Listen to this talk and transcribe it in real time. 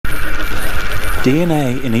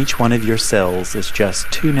DNA in each one of your cells is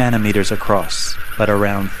just 2 nanometers across, but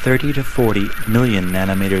around 30 to 40 million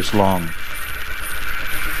nanometers long.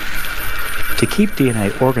 To keep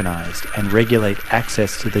DNA organized and regulate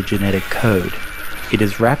access to the genetic code, it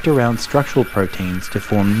is wrapped around structural proteins to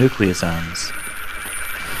form nucleosomes,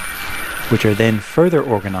 which are then further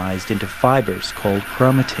organized into fibers called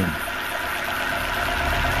chromatin.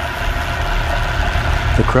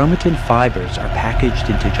 The chromatin fibers are packaged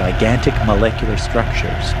into gigantic molecular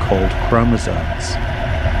structures called chromosomes.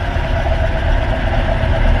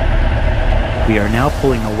 We are now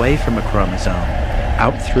pulling away from a chromosome,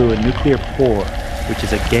 out through a nuclear pore, which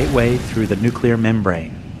is a gateway through the nuclear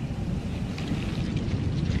membrane.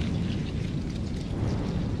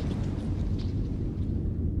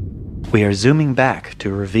 We are zooming back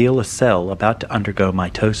to reveal a cell about to undergo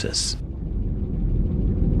mitosis.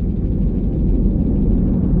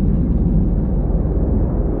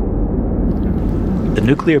 The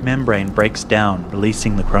nuclear membrane breaks down,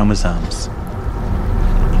 releasing the chromosomes.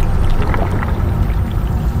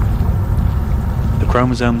 The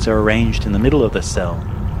chromosomes are arranged in the middle of the cell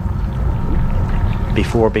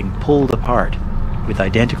before being pulled apart, with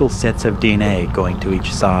identical sets of DNA going to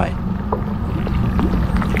each side.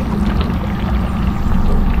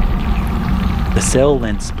 The cell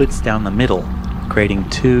then splits down the middle, creating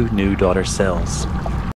 2 new daughter cells.